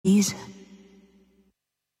It's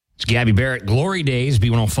Gabby Barrett, Glory Days,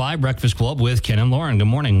 B105 Breakfast Club with Ken and Lauren. Good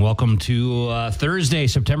morning. Welcome to Thursday,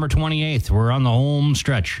 September 28th. We're on the home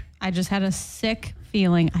stretch. I just had a sick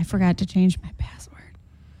feeling. I forgot to change my password.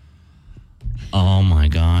 Oh, my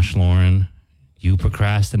gosh, Lauren. You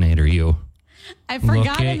procrastinator, you. I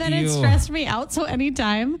forgot it, and then it stressed me out. So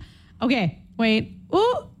anytime. Okay, wait.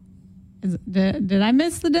 Ooh. Did I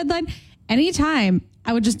miss the deadline? Anytime.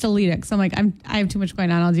 I would just delete it because I'm like, I have too much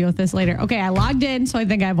going on. I'll deal with this later. Okay, I logged in, so I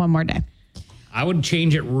think I have one more day. I would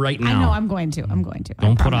change it right now. I know, I'm going to.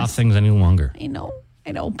 Don't put off things any longer. I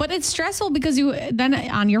know. But it's stressful because you then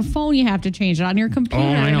on your phone you have to change it on your computer. Oh,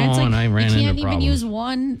 I know, and it's like, and I ran into you can't even problems. use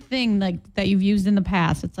one thing like that you've used in the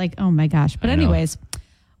past. It's like, oh my gosh. But anyways,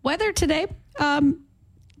 weather today,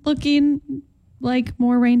 looking like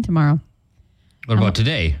more rain tomorrow. What about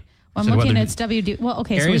today? Well, I'm looking at WD. Well,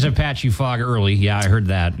 okay. Areas of patchy fog early. Yeah, I heard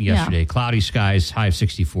that yesterday. Yeah. Cloudy skies, high of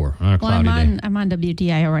 64. Another cloudy day. I'm on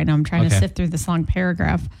WDIO right now. I'm trying to sift through this long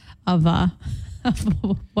paragraph of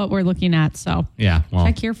what we're looking at. So yeah, well,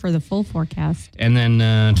 check here for the full forecast. And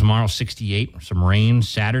then tomorrow, 68. Some rain.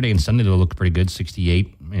 Saturday and Sunday will look pretty good,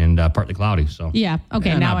 68 and partly cloudy. So yeah.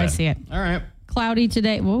 Okay, now I see it. All right. Cloudy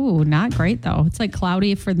today. Whoa, not great though. It's like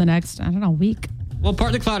cloudy for the next, week. Well,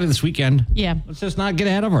 partly cloudy this weekend. Yeah. Let's just not get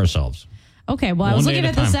ahead of ourselves. Okay, well, I was looking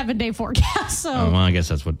at the 7-day forecast, so well, I guess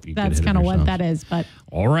that's that's kind of what that is. But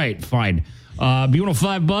all right, fine.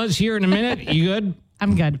 B105 Buzz here in a minute. You good?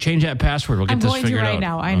 I'm good. Change that password. We'll get this figured out. I'm going to right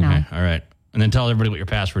now. I know. All right. And then tell everybody what your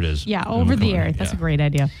password is. Yeah, over the air. That's a great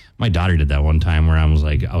idea. My daughter did that one time where I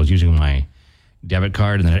was using my debit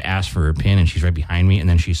card and then it asked for her PIN and she's right behind me and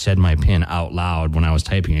then she said my PIN out loud when I was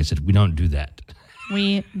typing. I said, we don't do that.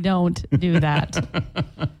 We don't do that.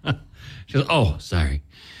 She goes, oh, sorry.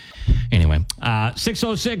 Anyway,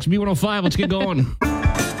 6:06 B105. Let's get going.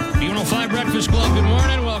 B105 Breakfast Club. Good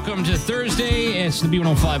morning. Welcome to Thursday. It's the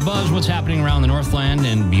B105 Buzz. What's happening around the Northland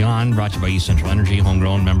and beyond? Brought to you by East Central Energy,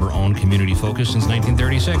 homegrown, member-owned, community-focused since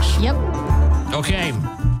 1936. Yep. Okay.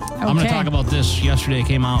 I'm going to talk about this. Yesterday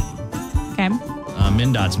came out. Okay.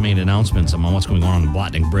 MnDOT's made announcements on what's going on the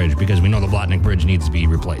Blotnick Bridge because we know the Blotnick Bridge needs to be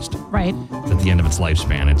replaced. Right. It's at the end of its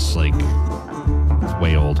lifespan. It's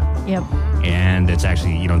way old. Yep. And it's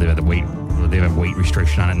actually, they have weight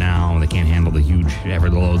restriction on it now. They can't handle the huge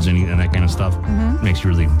loads and that kind of stuff. Mm-hmm. It makes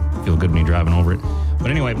you really feel good when you're driving over it.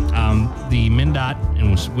 But anyway, the MnDOT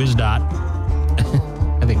and WisDOT,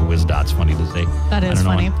 I think WisDOT's funny to say. That is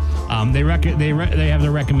funny. They have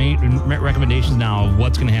their recommendations now of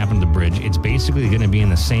what's going to happen to the bridge. It's basically going to be in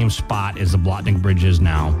the same spot as the Blotnick Bridge is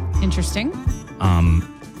now. Interesting. And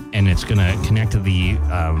it's going to connect to the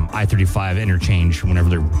I-35 interchange whenever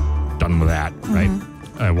they're done with that, right?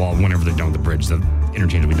 Whenever they're done with the bridge, the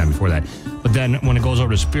interchange will be done before that. But then when it goes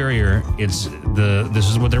over to Superior, this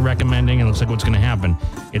is what they're recommending. It looks like what's going to happen.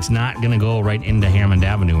 It's not going to go right into Hammond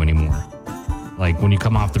Avenue anymore. Like when you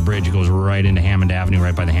come off the bridge, it goes right into Hammond Avenue,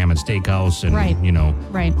 right by the Hammond Steakhouse, and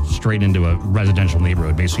straight into a residential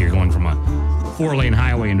neighborhood. Basically, you're going from a 4-lane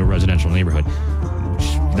highway into a residential neighborhood,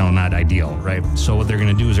 which not ideal, right? So what they're going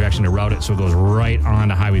to do is they're actually going to route it so it goes right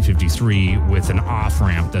onto Highway 53 with an off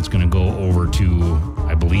ramp that's going to go over to,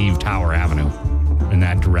 I believe, Tower Avenue in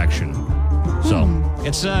that direction. So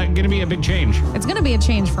it's going to be a big change. It's going to be a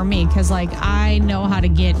change for me because, I know how to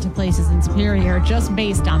get to places in Superior just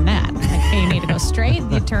based on that. You need to go straight.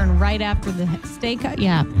 You turn right after the steak.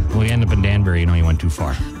 Yeah. Well, you end up in Danbury. You went too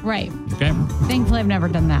far. Right. Okay. Thankfully, I've never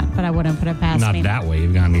done that, but I wouldn't put it past me. Not that way.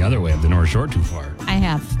 You've gone the other way up the North Shore too far. I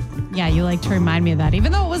have. Yeah, you like to remind me of that,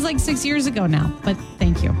 even though it was 6 years ago now. But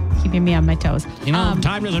thank you. Keeping me on my toes.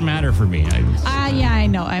 Time doesn't matter for me. Yeah, I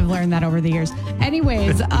know. I've learned that over the years.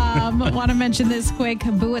 Anyways, want to mention this quick.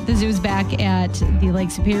 Boo at the Zoo's back at the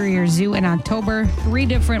Lake Superior Zoo in October. 3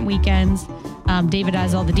 different weekends. David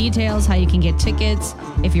has all the details, how you can get tickets,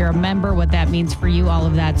 if you're a member, what that means for you, all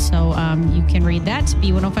of that. So you can read that,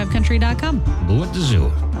 b105country.com. Boo at the Zoo.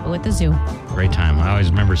 Boo at the Zoo. Great time. I always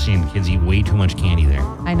remember seeing the kids eat way too much candy there.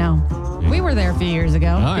 I know. We were there a few years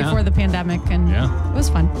ago before the pandemic, and it was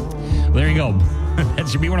fun. Well, there you go.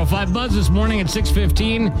 That's your B105 Buzz this morning at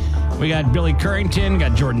 6:15. We got Billy Currington,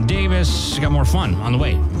 got Jordan Davis. Got more fun on the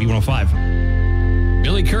way. B105.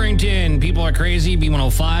 Billy Currington, people are crazy.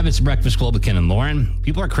 B105, it's the Breakfast Club with Ken and Lauren.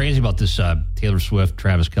 People are crazy about this Taylor Swift,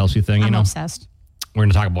 Travis Kelce thing. I'm obsessed. We're going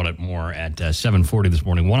to talk about it more at 7:40 this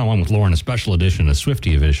morning. One-on-one with Lauren, a special edition, a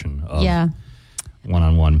Swiftie edition of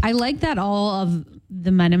One-on-One. I like that all of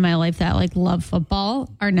the men in my life that love football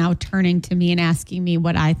are now turning to me and asking me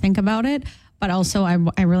what I think about it. But also,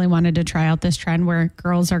 I really wanted to try out this trend where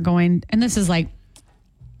girls are going, and this is it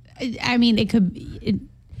could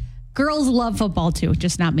Girls love football too,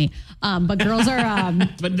 just not me. But girls are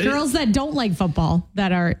girls that don't like football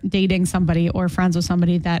that are dating somebody or friends with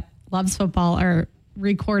somebody that loves football are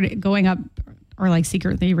going up or like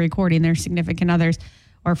secretly recording their significant others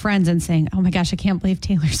or friends and saying, "Oh my gosh, I can't believe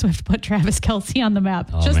Taylor Swift put Travis Kelce on the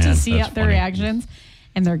map," to see their reactions.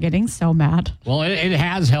 And they're getting so mad. Well, it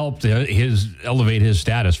has helped elevate his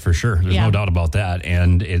status for sure. There's no doubt about that.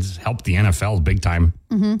 And it's helped the NFL big time.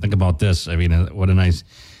 Mm-hmm. Think about this. I mean, what a nice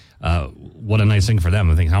thing for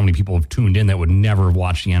them. I think how many people have tuned in that would never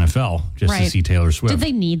watch the NFL just to see Taylor Swift. Did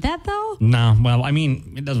they need that though? No. Well, I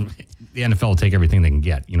mean, it doesn't. The NFL will take everything they can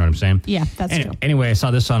get. You know what I'm saying? Yeah, that's true. Anyway, I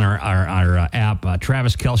saw this on our app.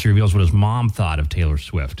 Travis Kelce reveals what his mom thought of Taylor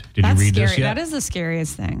Swift. Did you read this yet? That is the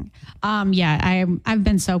scariest thing. I've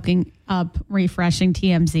been soaking up, refreshing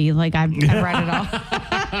TMZ. Like I've read it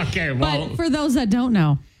all. Okay, well. But for those that don't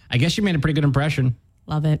know. I guess you made a pretty good impression.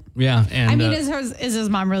 Love it. Yeah. And, I mean, is his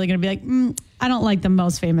mom really going to be like, I don't like the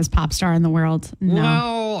most famous pop star in the world? No.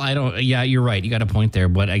 Well, I don't. Yeah, you're right. You got a point there.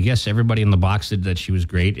 But I guess everybody in the box said that she was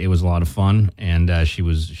great. It was a lot of fun. And she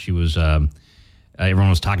was everyone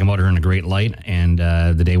was talking about her in a great light. And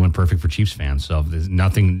the day went perfect for Chiefs fans. So there's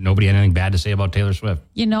nobody had anything bad to say about Taylor Swift.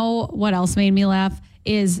 You know what else made me laugh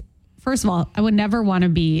is, first of all, I would never want to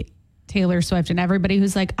be Taylor Swift, and everybody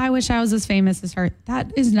who's like, I wish I was as famous as her.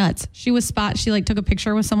 That is nuts. She took a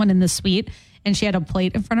picture with someone in the suite and she had a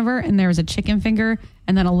plate in front of her and there was a chicken finger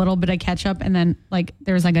and then a little bit of ketchup and then like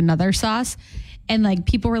there was like another sauce. And like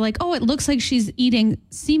people were like, oh, it looks like she's eating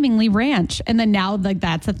seemingly ranch. And then now like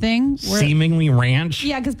that's a thing. Seemingly ranch?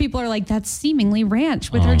 Yeah, because people are like, that's seemingly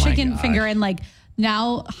ranch with her chicken finger. And like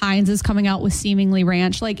now Heinz is coming out with seemingly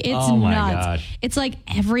ranch. Like it's nuts. Gosh. It's like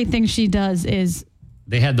everything she does is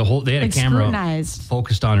They had a camera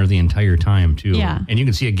focused on her the entire time, too. Yeah. And you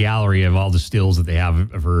can see a gallery of all the stills that they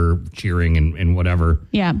have of her cheering and whatever.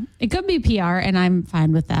 Yeah. It could be PR, and I'm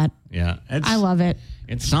fine with that. Yeah. I love it.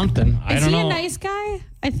 It's something. I don't know. Is he a nice guy?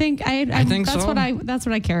 I think that's so. That's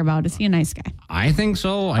what I care about. Is he a nice guy? I think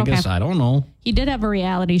so. I guess I don't know. He did have a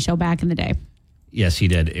reality show back in the day. Yes, he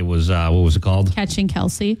did. It was, what was it called? Catching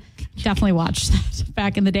Kelce. Definitely watched that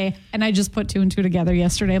back in the day. And I just put 2 and 2 together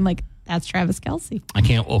yesterday. I'm like, that's Travis Kelce.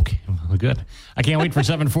 Okay, well, good. I can't wait for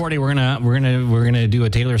 7:40. We're gonna do a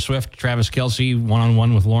Taylor Swift, Travis Kelce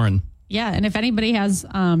one-on-one with Lauren. Yeah, and if anybody has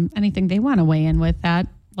anything they want to weigh in with that,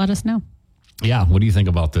 let us know. Yeah, what do you think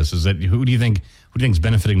about this? Who do you think's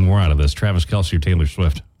benefiting more out of this, Travis Kelce or Taylor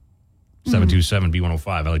Swift? 727-B105.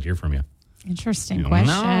 I'd like to hear from you. Interesting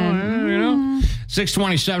question.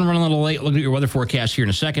 627, running a little late. Look at your weather forecast here in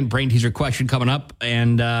a second. Brain teaser question coming up.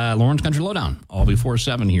 And Lauren's Country Lowdown. All before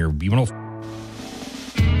 7 here.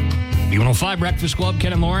 B105 Breakfast Club,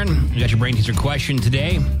 Ken and Lauren. You got your brain teaser question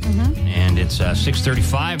today. Mm-hmm. And it's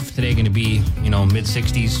 6:35. Today going to be,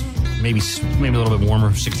 mid-60s. Maybe a little bit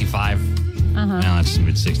warmer, 65. No, it's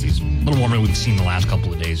mid-60s. A little warmer than we've seen the last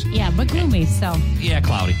couple of days. Yeah, but gloomy, so. Yeah,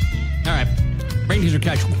 cloudy. All right. Brain teaser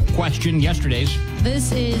question, yesterday's.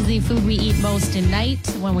 This is the food we eat most at night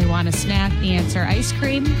when we want a snack. The answer, ice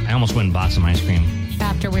cream. I almost went and bought some ice cream.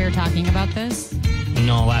 After we were talking about this?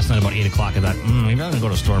 No, last night about 8 o'clock, I thought, maybe I'm going to go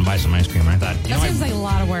to the store and buy some ice cream. I thought, that seems like a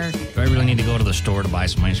lot of work. Do I really need to go to the store to buy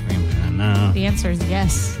some ice cream? No. The answer is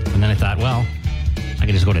yes. And then I thought, well, I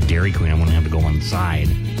could just go to Dairy Queen. I wouldn't have to go inside.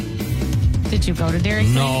 Did you go to Dairy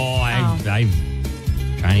Queen? No, I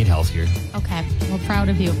try and eat healthier. Okay. Well, proud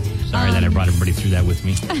of you. Sorry that I brought everybody through that with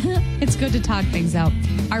me. It's good to talk things out.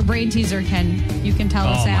 Our brain teaser, Ken, you can tell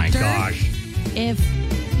us after. Oh, my gosh. If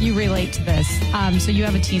you relate to this. So you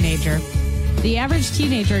have a teenager. The average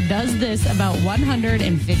teenager does this about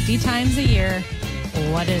 150 times a year.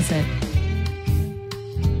 What is it?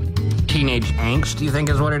 Teenage angst, do you think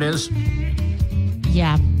is what it is?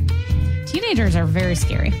 Yeah. Teenagers are very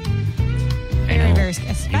scary. Very, very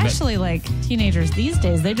scary. Especially like teenagers these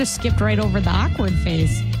days. They just skipped right over the awkward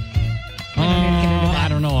phase. I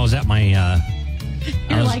don't know. I was at my... no.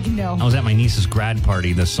 I was at my niece's grad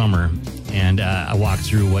party this summer, and I walked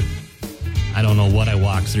through I don't know what I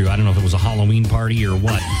walked through. I don't know if it was a Halloween party or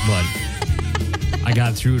what, but I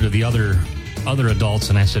got through to the other adults,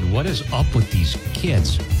 and I said, what is up with these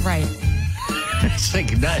kids? Right. It's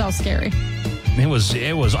like that. So scary.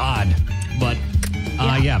 It was odd, but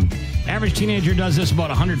yeah. Average teenager does this about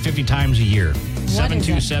 150 times a year.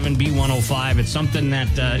 727-B105. It's something that,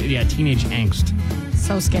 teenage angst.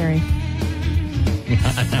 So scary.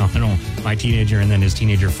 I know. My teenager and then his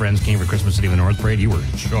teenager friends came for Christmas City of the North Parade. You were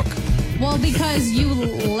shook. Well, because you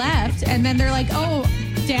left, and then they're like, oh,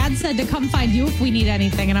 Dad said to come find you if we need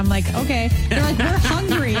anything. And I'm like, okay. They're like, we're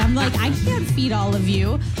hungry. I'm like, I can't feed all of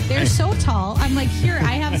you. They're so tall. I'm like, here,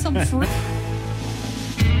 I have some fruit.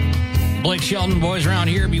 Blake Shelton, boys around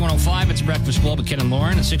here, B105. It's Breakfast Club with Ken and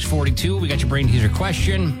Lauren at 6:42. We got your brain teaser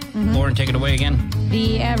question. Lauren, take it away again.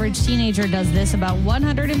 The average teenager does this about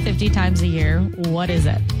 150 times a year. What is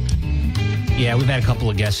it? Yeah, we've had a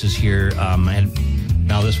couple of guesses here, and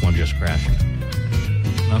now this one just crashed.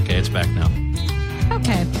 Okay, it's back now.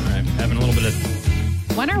 Okay. All right, having a little bit of...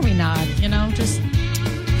 When are we not? When are we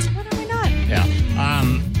not? Yeah.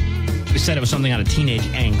 We said it was something out of teenage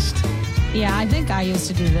angst. Yeah, I think I used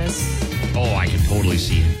to do this. Oh, I can totally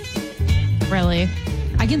see it. Really?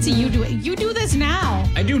 I can see you do it. You do this now.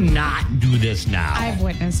 I do not do this now. I've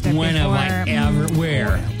witnessed it When before. have I ever...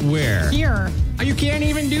 Where? Here. Oh, you can't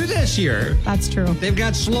even do this here. That's true. They've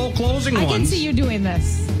got slow closing ones. I can see you doing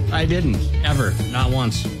this. I didn't. Ever. Not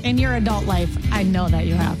once. In your adult life, I know that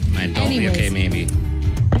you have. Anyways, okay, maybe.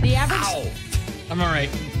 The average... Ow! I'm all right.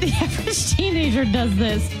 The average teenager does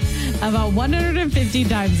this about 150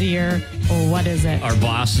 times a year. What is it? Our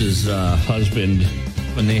boss's husband,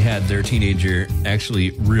 when they had their teenager,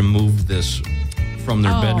 actually removed this from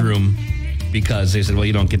their bedroom because they said, well,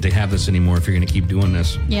 you don't get to have this anymore if you're going to keep doing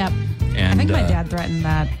this. Yep. And, I think my dad threatened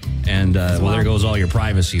that. And, well, there goes all your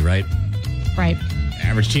privacy, right? Right.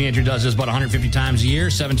 Average teenager does this about 150 times a year.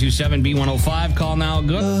 727-B105. Call now.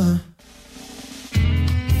 Good.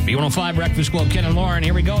 B105 Breakfast Club, Ken and Lauren.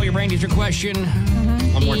 Here we go. Your brain teaser question.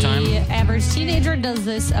 One more time. The average teenager does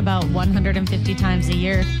this about 150 times a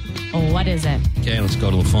year. What is it? Okay, let's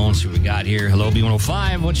go to the phone, see what we got here. Hello,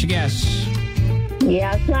 B105. What's your guess?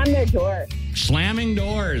 Yeah, slam their door. Slamming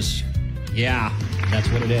doors. Yeah, that's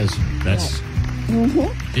what it is. That's.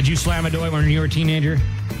 Did you slam a door when you were a teenager?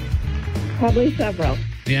 Probably several.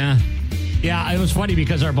 Yeah. Yeah, it was funny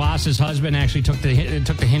because our boss's husband actually took the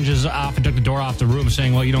hinges off and took the door off the room,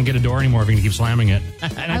 saying, well, you don't get a door anymore if you're going to keep slamming it.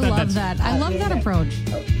 I love that. I love that approach.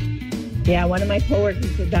 Yeah, one of my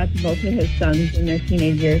coworkers did that to both of his sons in their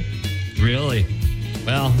teenage years. Really?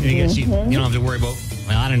 Well, I guess you don't have to worry about...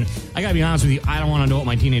 Well, I got to be honest with you. I don't want to know what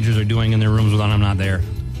my teenagers are doing in their rooms when I'm not there.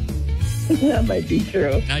 That might be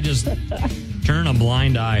true. I just turn a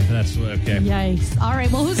blind eye. That's okay. Yikes. All right,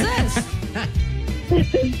 well, who's this?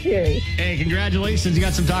 Cheers. Hey, congratulations. You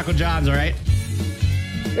got some Taco John's, all right?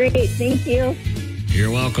 Great, thank you.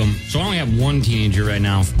 You're welcome. So I only have one teenager right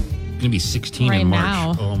now. Going to be 16 right in March.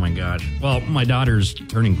 Now. Oh, my gosh. Well, my daughter's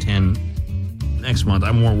turning 10 next month.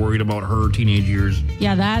 I'm more worried about her teenage years.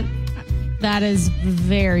 Yeah, that is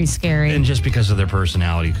very scary. And just because of their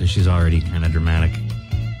personality, because she's already kind of dramatic.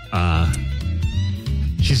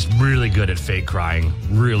 She's really good at fake crying.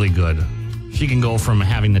 Really good. She can go from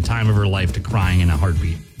having the time of her life to crying in a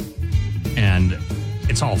heartbeat. And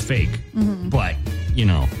it's all fake. But,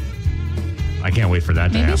 I can't wait for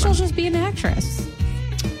that to happen. Maybe she'll just be an actress.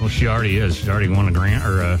 Well, she already is. She's already won a Grant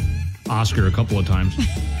or a Oscar a couple of times.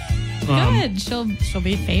 Good. She'll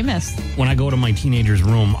be famous. When I go to my teenager's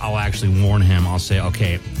room, I'll actually warn him. I'll say,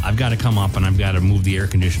 okay, I've got to come up and I've got to move the air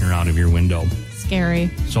conditioner out of your window.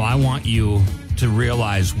 Scary. So I want you to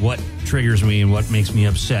realize what triggers me and what makes me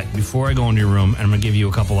upset before I go into your room, and I'm going to give you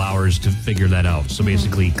a couple hours to figure that out. So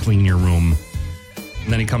basically, clean your room.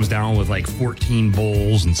 And then he comes down with like 14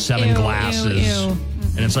 bowls and 7 glasses. Ew.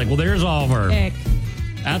 And it's like, well, there's all of our... Ick.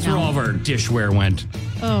 That's where all of our dishware went.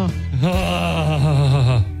 Oh.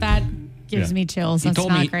 That gives me chills. That's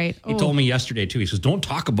not great. He told me yesterday, too. He says, don't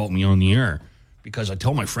talk about me on the air because I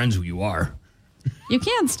tell my friends who you are. You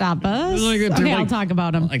can't stop us. I'll talk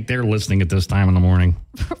about him. Like they're listening at this time in the morning.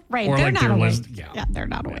 Right. Or They're like not awake. Yeah, they're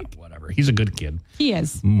not awake. Whatever. He's a good kid. He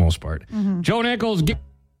is. Most part. Joe Nichols.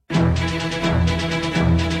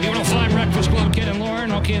 B105 Breakfast Club, Kid and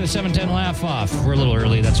Lauren. Okay, the 710 laugh off. We're a little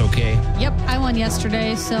early. That's okay. Yep. I won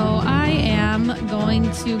yesterday, so I am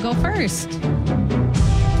going to go first.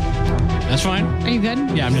 That's fine. Are you good?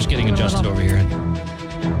 Yeah, I'm just getting adjusted over here.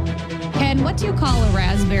 Ken, what do you call a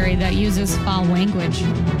raspberry that uses foul language?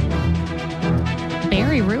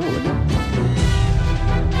 Very rude.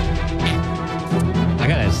 I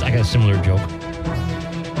got a similar joke.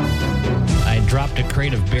 I dropped a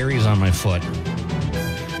crate of berries on my foot.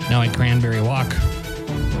 Now I cranberry walk.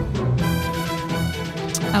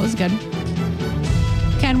 That was good.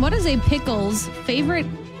 Ken, what is a pickle's favorite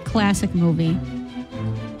classic movie?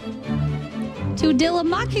 To Dill a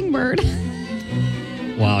Mockingbird.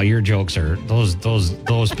 Wow, your jokes are those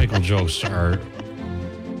pickle jokes are,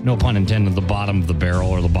 no pun intended, the bottom of the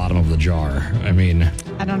barrel or the bottom of the jar. I mean,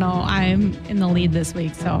 I don't know. I'm in the lead this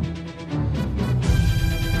week, so.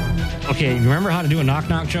 Okay, you remember how to do a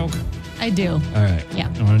knock-knock joke? I do. All right. Yeah.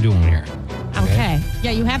 I want to do one here. Okay.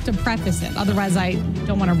 Yeah, you have to preface it. Otherwise, I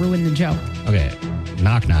don't want to ruin the joke. Okay.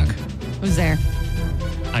 Knock-knock. Who's there?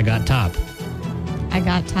 I got top. I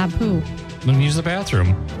got top who? Let me use the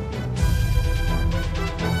bathroom.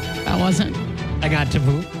 wasn't. I got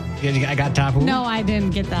taboo. I got taboo. No, I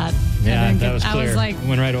didn't get that. Yeah, that was clear. I was like,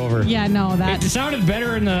 went right over. Yeah, no, that. It sounded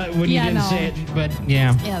better when you didn't say it, but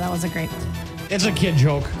yeah. Yeah, that wasn't great. It's a kid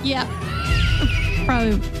joke. Yeah.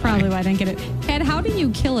 Probably why I didn't get it. Ken, how do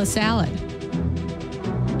you kill a salad?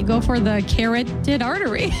 You go for the carotid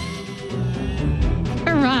artery.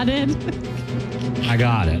 Carotid. I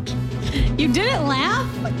got it. You didn't laugh?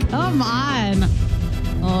 Come on.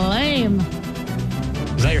 Lame.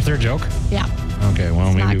 Is that your third joke? Yeah. Okay, well,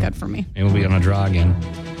 It's maybe not good for me. Maybe we'll be on a draw again.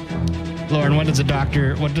 Lauren, what does the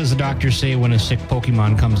doctor say when a sick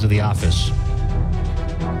Pokemon comes to the office?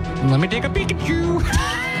 Let me take a Pikachu.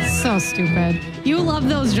 So stupid. You love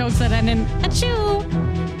those jokes that end in achoo.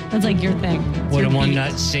 That's like your thing. What did one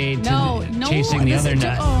nut say to chasing the other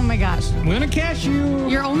nut? Oh my gosh. I'm going to catch you.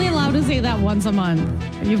 You're only allowed to say that once a month.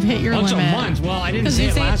 You've hit your once limit. Once a month? Well, I didn't say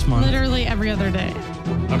it last month. Literally every other day.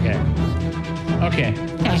 Okay.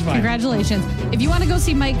 That's fine. Congratulations. If you want to go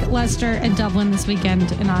see Mike Lester at Dublin this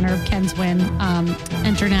weekend in honor of Ken's win,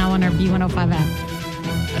 enter now on our B105 app.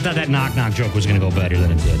 I thought that knock-knock joke was going to go better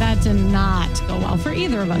than it did. That did not go well for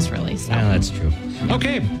either of us, really. So. Yeah, that's true.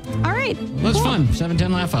 Okay. All right. That's fun.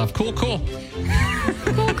 7-10 laugh off. Cool. Cool.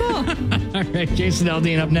 All right, Jason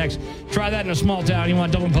Aldean up next. Try that in a small town. You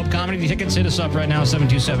want Dublin Pub Comedy tickets? Hit us up right now,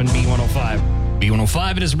 727-B105.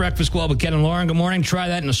 B105, it is the Breakfast Club with Ken and Lauren. Good morning. Try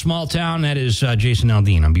that in a small town. That is Jason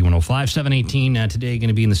Aldean on B105, 718. Today going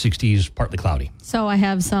to be in the 60s, partly cloudy. So I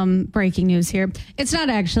have some breaking news here. It's not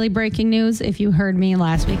actually breaking news if you heard me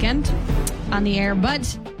last weekend on the air,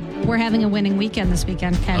 but we're having a winning weekend this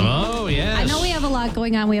weekend, Ken. Oh, yes. I know we have a lot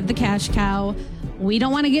going on. We have the cash cow. We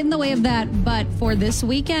don't want to get in the way of that, but for this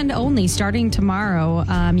weekend only, starting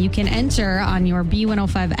tomorrow, you can enter on your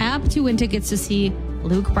B105 app to win tickets to see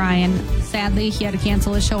Luke Bryan. Sadly, he had to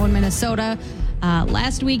cancel his show in Minnesota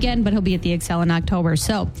last weekend, but he'll be at the Excel in October.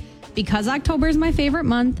 So because October is my favorite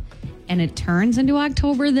month and it turns into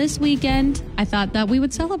October this weekend, I thought that we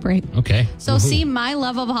would celebrate. Okay. So see, my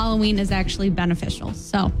love of Halloween is actually beneficial.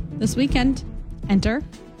 So this weekend, enter.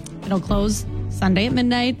 It'll close Sunday at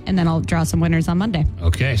midnight, and then I'll draw some winners on Monday.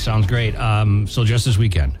 Okay, sounds great. So just this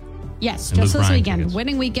weekend? Yes, and just Luke this Bryan weekend. tickets.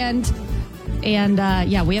 Winning weekend.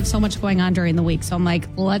 And we have so much going on during the week. So I'm like,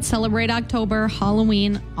 let's celebrate October,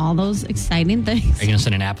 Halloween, all those exciting things. Are you going to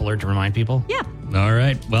send an app alert to remind people? Yeah. All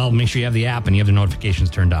right. Well, make sure you have the app and you have the notifications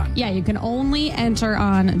turned on. Yeah, you can only enter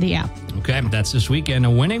on the app. Okay, that's this weekend, a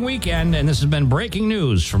winning weekend. And this has been breaking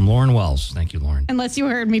news from Lauren Wells. Thank you, Lauren. Unless you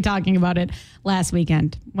heard me talking about it last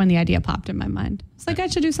weekend when the idea popped in my mind. It's like I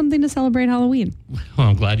should do something to celebrate Halloween. Well,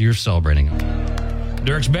 I'm glad you're celebrating it.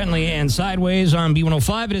 Dirks Bentley and Sideways on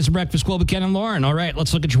B105. It is the Breakfast Club with Ken and Lauren. All right,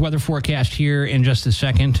 let's look at your weather forecast here in just a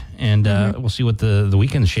second. And we'll see what the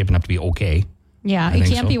weekend is shaping up to be okay. Yeah, it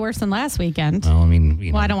can't be worse than last weekend. Well, I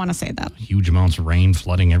mean, I don't want to say that. Huge amounts of rain,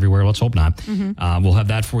 flooding everywhere. Let's hope not. We'll have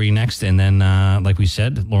that for you next. And then, like we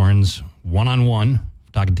said, Lauren's one-on-one,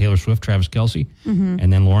 talking Taylor Swift, Travis Kelce,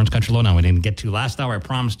 and then Lauren's Country Lowdown. We didn't get to last hour. I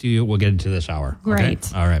promised you we'll get into this hour.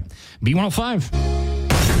 Great. Okay? All right. B105.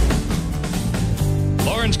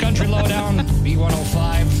 Lauren's Country Lowdown,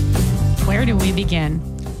 B105. Where do we begin?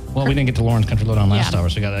 Well, we didn't get to Lauren's Country Lowdown last hour,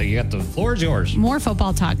 so you got the floor is yours. More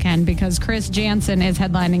football talk, Ken, because Chris Jansen is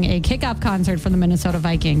headlining a kickoff concert for the Minnesota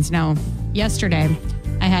Vikings. Now, yesterday,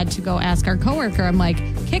 I had to go ask our coworker, I'm like,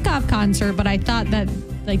 kickoff concert, but I thought that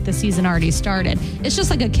like the season already started. It's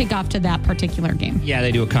just like a kickoff to that particular game. Yeah,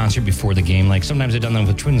 they do a concert before the game. Like sometimes they've done them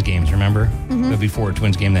with Twins games, remember? But before a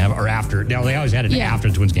Twins game, they have, or after. Now, they always had it after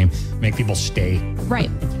the Twins game, make people stay.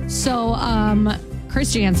 Right. So,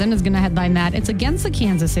 Chris Jansen is going to headline that. It's against the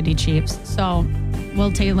Kansas City Chiefs. So,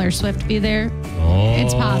 will Taylor Swift be there? Oh,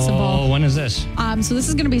 it's possible. When is this? So this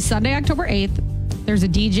is going to be Sunday, October 8th. There's a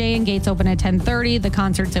DJ and gates open at 10:30. The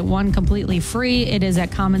concert's at 1, completely free. It is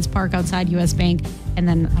at Commons Park outside US Bank. And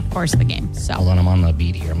then, of course, the game. So hold on, I'm on the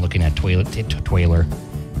beat here. I'm looking at Taylor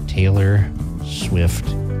Swift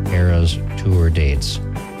Eras tour dates.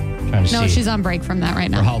 Trying to see. No, she's on break from that right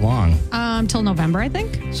now. For how long? Till November, I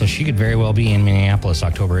think. So she could very well be in Minneapolis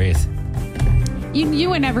October 8th. You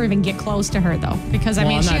would never even get close to her, though, because I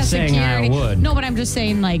mean, I'm she not has saying security. I would. No, but I'm just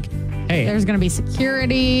saying, like, hey, there's going to be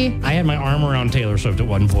security. I had my arm around Taylor Swift at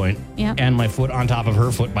one point, and my foot on top of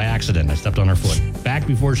her foot by accident. I stepped on her foot back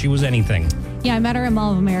before she was anything. Yeah, I met her at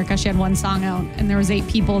Mall of America. She had one song out, and there was 8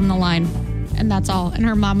 people in the line, and that's all. And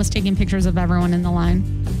her mom was taking pictures of everyone in the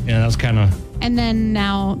line. Yeah, that was kind of. And then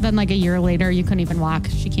like a year later, you couldn't even walk.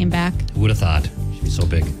 She came back. Who would have thought she'd be so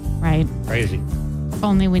big? Right. Crazy. If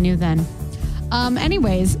only we knew then.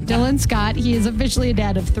 Anyways, Dylan Scott, he is officially a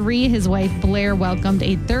dad of 3. His wife, Blair, welcomed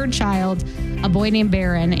a 3rd child, a boy named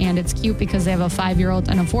Barron. And it's cute because they have a 5-year-old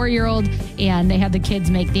and a 4-year-old. And they had the kids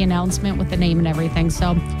make the announcement with the name and everything.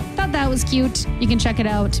 So thought that was cute. You can check it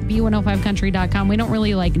out, b105country.com. We don't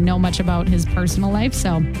really know much about his personal life.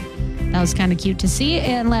 So that was kind of cute to see.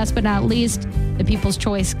 And last but not least, the People's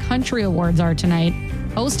Choice Country Awards are tonight.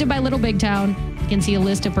 Hosted by Little Big Town. You can see a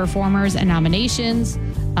list of performers and nominations.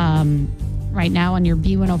 Right now on your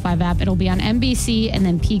B105 app. It'll be on NBC and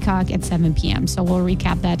then Peacock at 7 p.m. So we'll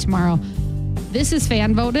recap that tomorrow. This is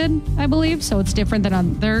fan voted, I believe, so it's different than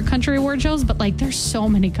other country award shows, but there's so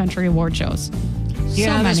many country award shows.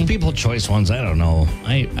 Yeah, those People's Choice ones, I don't know.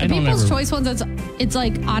 I don't know. People's Choice ones, it's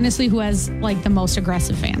honestly who has the most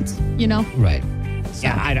aggressive fans, Right. So.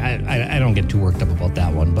 Yeah, I don't get too worked up about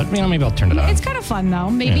that one, but maybe I'll turn it on. It's kind of fun though.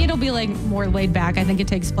 Maybe it'll be more laid back. I think it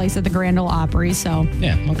takes place at the Grand Ole Opry, so.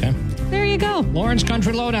 Yeah, okay. There you go. Lauren's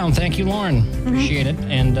Country Lowdown. Thank you, Lauren. Appreciate it.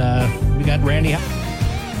 And we got Randy.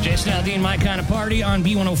 Jason Aldean, My Kind of Party on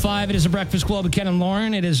B105. It is a Breakfast Club with Ken and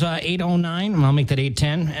Lauren. It is 8:09. I'll make that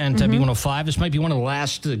 8:10. And B105, this might be one of the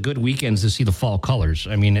last good weekends to see the fall colors.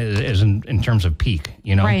 I mean, as in terms of peak,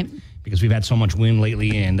 Right. Because we've had so much wind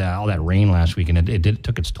lately and all that rain last week, and it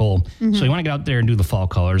took its toll. So you want to get out there and do the fall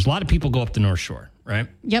colors. A lot of people go up the North Shore, right?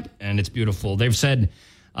 Yep. And it's beautiful. They've said,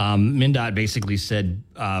 MnDOT basically said,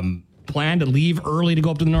 plan to leave early to go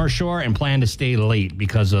up to the North Shore and plan to stay late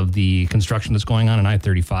because of the construction that's going on in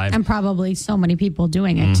I-35. And probably so many people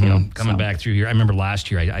doing it too. Coming back through here. I remember last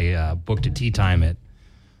year I booked a tee time at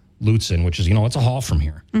Lutzen, which is, it's a haul from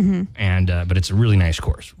here. And but it's a really nice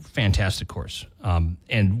course. Fantastic course.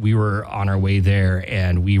 And we were on our way there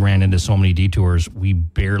and we ran into so many detours. We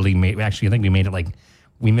barely made, actually, I think we made it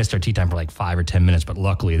we missed our tee time for 5 or 10 minutes, but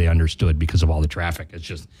luckily they understood because of all the traffic. It's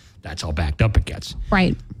just, that's how backed up it gets.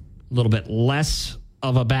 Right. A little bit less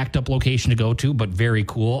of a backed up location to go to, but very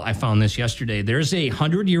cool. I found this yesterday. There's a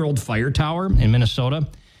 100-year-old fire tower in Minnesota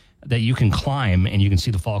that you can climb and you can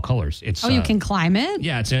see the fall colors. It's you can climb it?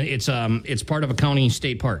 Yeah, it's part of a county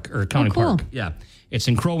state park or county cool. park. Yeah, it's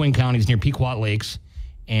in Crow Wing County. It's near Pequot Lakes,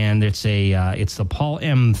 and it's the Paul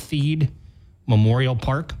M. Theed Memorial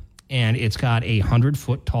Park, and it's got a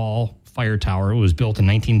 100-foot tall fire tower. It was built in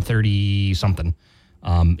 1930 something.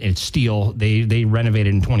 It's steel. They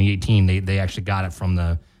renovated in 2018. They actually got it from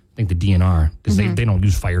the DNR because they don't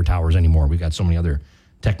use fire towers anymore. We got so many other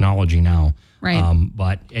technology now. Right.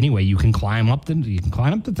 But anyway, you can climb up the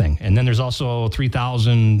thing, and then there's also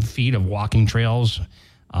 3,000 feet of walking trails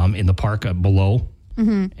in the park below,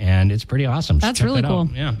 and it's pretty awesome. That's really cool.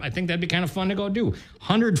 Yeah, I think that'd be kind of fun to go do.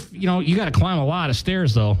 100, you got to climb a lot of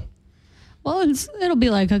stairs though. Well, it'll be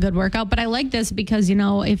a good workout, but I like this because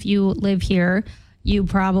if you live here, you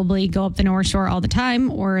probably go up the North Shore all the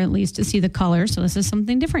time, or at least to see the colors. So this is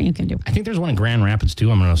something different you can do. I think there's one in Grand Rapids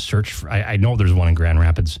too. I'm going to search for. I know there's one in Grand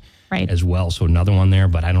Rapids. Right. As well, so another one there,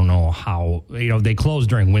 but I don't know how, they close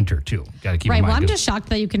during winter too. Got to keep in mind. Well, I'm just shocked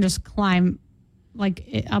that you can just climb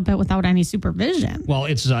up it without any supervision. Well,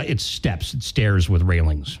 it's steps, it's stairs with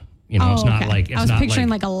railings. It's not I was picturing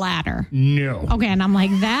a ladder. No. Okay, and I'm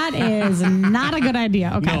that is not a good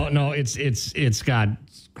idea. Okay. No, it's got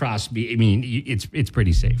cross. I mean, it's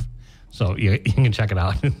pretty safe. So you can check it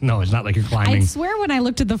out. No, it's not like you're climbing. I swear when I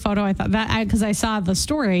looked at the photo, I thought that because I saw the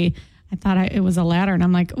story. I thought it was a ladder, and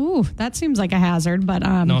I'm ooh, that seems like a hazard. But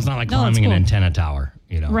no, it's not like climbing an antenna tower.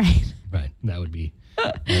 Right? That would be.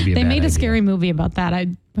 They made a scary movie about that.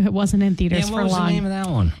 It wasn't in theaters for long. What was the name of that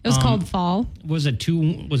one? It was called Fall. Was it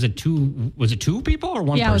two people or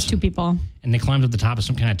one person? Yeah, it was 2 people. And they climbed up the top of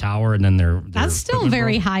some kind of tower, and then That's still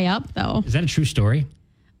very high up, though. Is that a true story?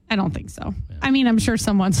 I don't think so. Yeah. I mean, I'm sure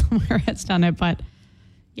someone somewhere has done it, but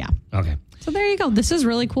yeah. Okay. So there you go. This is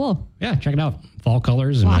really cool. Yeah, check it out. Fall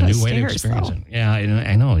colors and a new way to experience it. Yeah,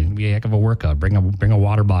 I know. It'd be a heck of a workout. Bring a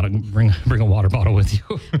water bottle. Bring a water bottle with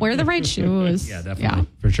you. Wear the right shoes. Yeah, definitely. Yeah.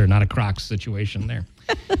 For sure. Not a Crocs situation there.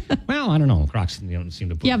 Well, I don't know. Crocs don't seem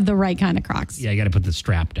to put. You have the right kind of Crocs. Yeah, you got to put the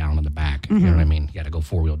strap down on the back. You know what I mean? You got to go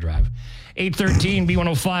 4-wheel drive. 813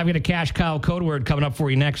 B105. We got a cash cow code word coming up for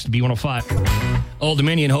you next. B105. Old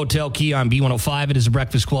Dominion Hotel Key on B105. It is a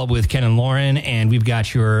Breakfast Club with Ken and Lauren, and we've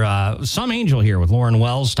got your some angel here with Lauren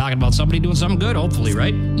Wells talking about somebody doing something good, hopefully,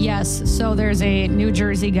 right? Yes. So there's a New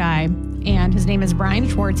Jersey guy, and his name is Brian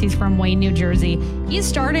Schwartz. He's from Wayne, New Jersey. He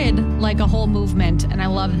started a whole movement, and I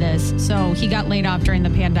love this. So he got laid off during the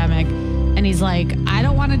pandemic, and he's like, I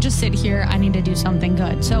don't want to just sit here. I need to do something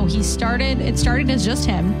good. So it started as just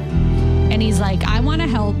him, and he's like, I want to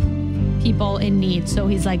help people in need. So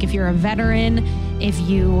he's like, if you're a veteran, if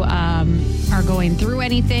you are going through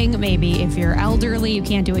anything, maybe if you're elderly, you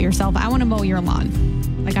can't do it yourself, I want to mow your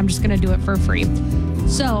lawn. Like, I'm just going to do it for free.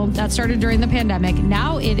 So that started during the pandemic.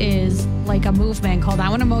 Now it is like a movement called I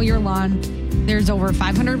Want to Mow Your Lawn. There's over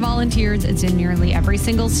 500 volunteers. It's in nearly every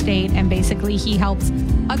single state. And basically he helps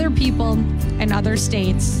other people in other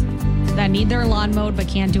states that need their lawn mowed but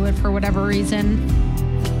can't do it for whatever reason.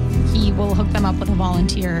 He will hook them up with a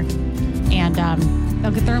volunteer and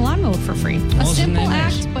they'll get their lawn mowed for free. A simple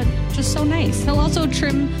act, but just so nice. He'll also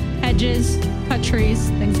trim hedges, cut trees,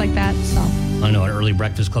 things like that. So I know, an early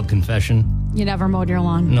breakfast club confession. You never mowed your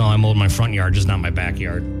lawn? No, I mowed my front yard, just not my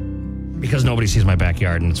backyard. Because nobody sees my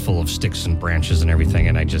backyard and it's full of sticks and branches and everything,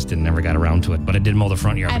 and I just never got around to it. But I did mow the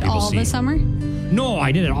front yard. At all the summer? No,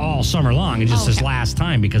 I did it all summer long. It's just this last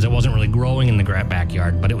time because it wasn't really growing in the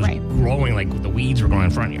backyard, but it was growing like the weeds were growing in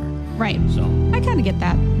the front yard. Right. So I kind of get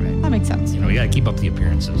that. Right. That makes sense. You got to keep up the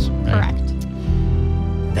appearances. Right? Correct.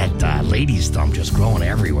 That lady's thumb just growing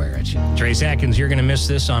everywhere at you. Trace Atkins, you're going to miss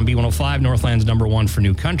this on B105, Northland's #1 for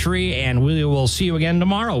new country, and we will see you again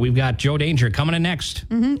tomorrow. We've got Joe Danger coming in next.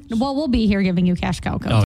 Mm-hmm. Well, we'll be here giving you cash cow codes.